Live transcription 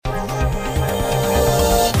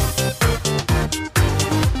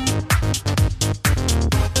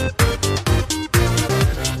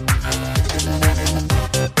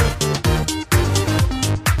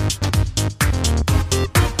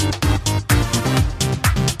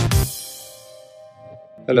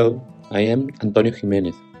Hello, I am Antonio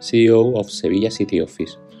Jimenez, CEO of Sevilla City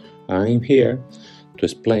Office, and I'm here to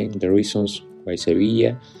explain the reasons why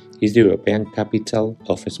Sevilla is the European capital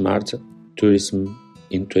of smart tourism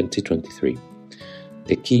in 2023.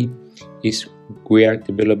 The key is we are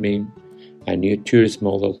developing a new tourist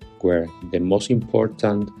model where the most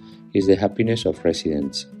important is the happiness of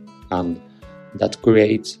residents, and that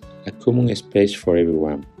creates a common space for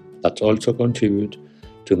everyone that also contributes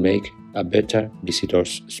to make a better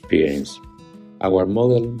visitor's experience. Our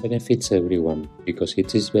model benefits everyone because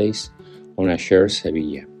it is based on a shared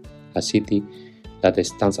Sevilla, a city that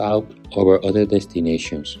stands out over other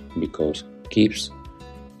destinations because it keeps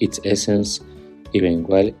its essence even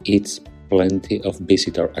while it's plenty of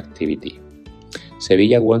visitor activity.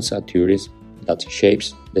 Sevilla wants a tourism that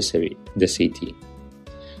shapes the city,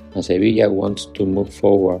 and Sevilla wants to move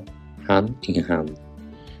forward hand in hand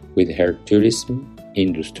with her tourism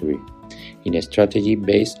industry in a strategy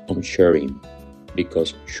based on sharing,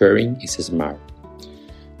 because sharing is smart.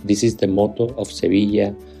 This is the motto of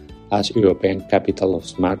Sevilla as European capital of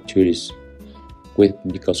smart tourism,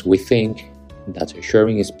 because we think that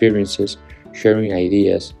sharing experiences, sharing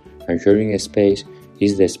ideas, and sharing space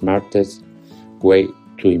is the smartest way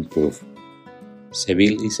to improve.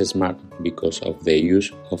 Seville is smart because of the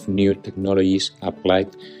use of new technologies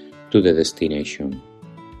applied to the destination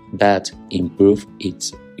that improve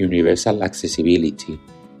its universal accessibility,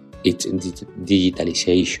 its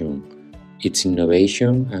digitalization, its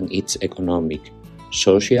innovation, and its economic,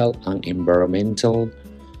 social, and environmental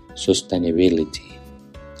sustainability.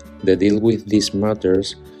 To deal with these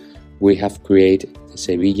matters, we have created the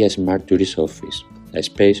Sevilla Smart Tourist Office, a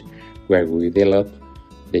space where we develop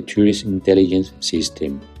the Tourist Intelligence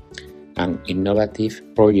System, an innovative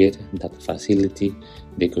project that facilitates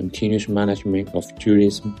the continuous management of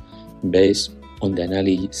tourism based on the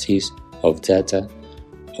analysis of data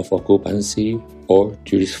of occupancy or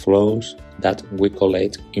tourist flows that we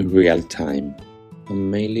collect in real time. I'm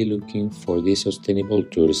mainly looking for this sustainable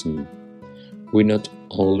tourism. We not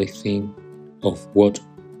only think of what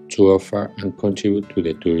to offer and contribute to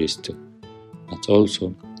the tourist, but also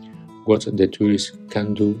what the tourist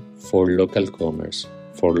can do for local commerce,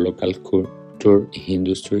 for local culture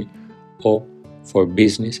industry, or for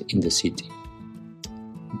business in the city.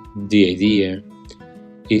 The idea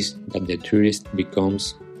is that the tourist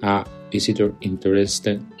becomes a visitor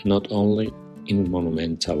interested not only in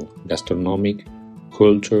monumental, gastronomic,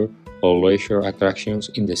 culture, or leisure attractions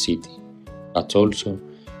in the city, but also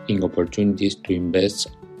in opportunities to invest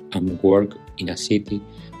and work in a city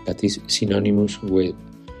that is synonymous with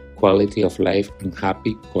quality of life and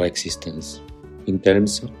happy coexistence. In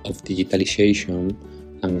terms of digitalization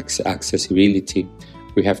and accessibility,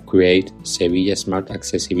 we have created Sevilla Smart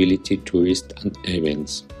Accessibility Tourist and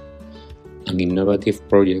Events, an innovative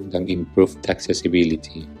project that improves the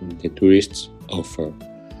accessibility the tourists offer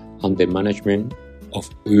and the management of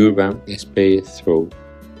urban space through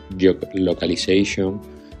geolocalization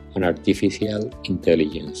and artificial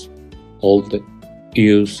intelligence. All the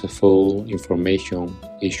useful information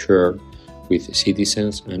is shared with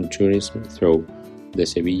citizens and tourism through the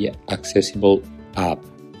Sevilla Accessible app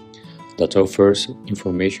that offers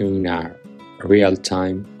information in a real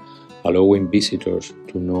time, allowing visitors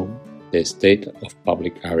to know the state of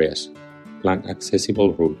public areas, plan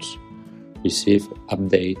accessible routes, receive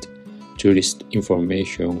update tourist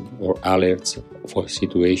information or alerts for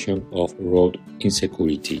situations of road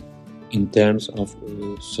insecurity. In terms of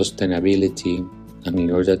sustainability, and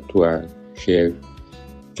in order to achieve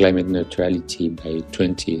climate neutrality by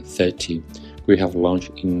 2030, we have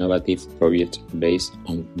launched innovative projects based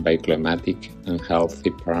on bioclimatic and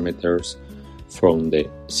healthy parameters from the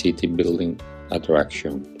city building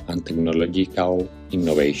attraction and technological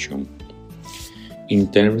innovation.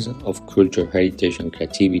 In terms of culture, heritage, and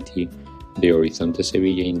creativity, the Horizonte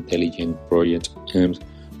Sevilla Intelligent Project aims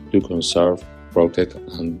to conserve, protect,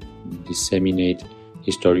 and disseminate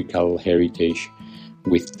historical heritage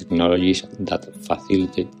with technologies that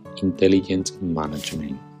facilitate intelligent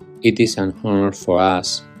management. It is an honor for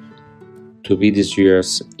us to be this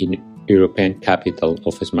year's European capital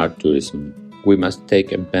of smart tourism. We must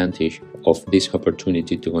take advantage of this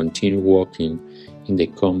opportunity to continue working in the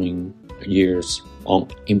coming years on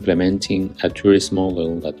implementing a tourist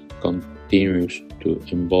model that continues to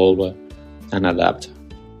evolve and adapt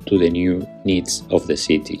to the new needs of the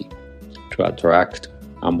city, to attract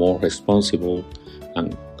a more responsible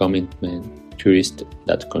and commitment tourists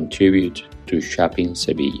that contribute to shaping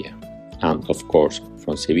Sevilla. And of course,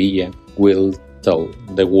 from Sevilla, we'll tell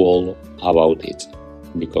the world about it,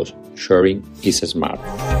 because sharing is smart.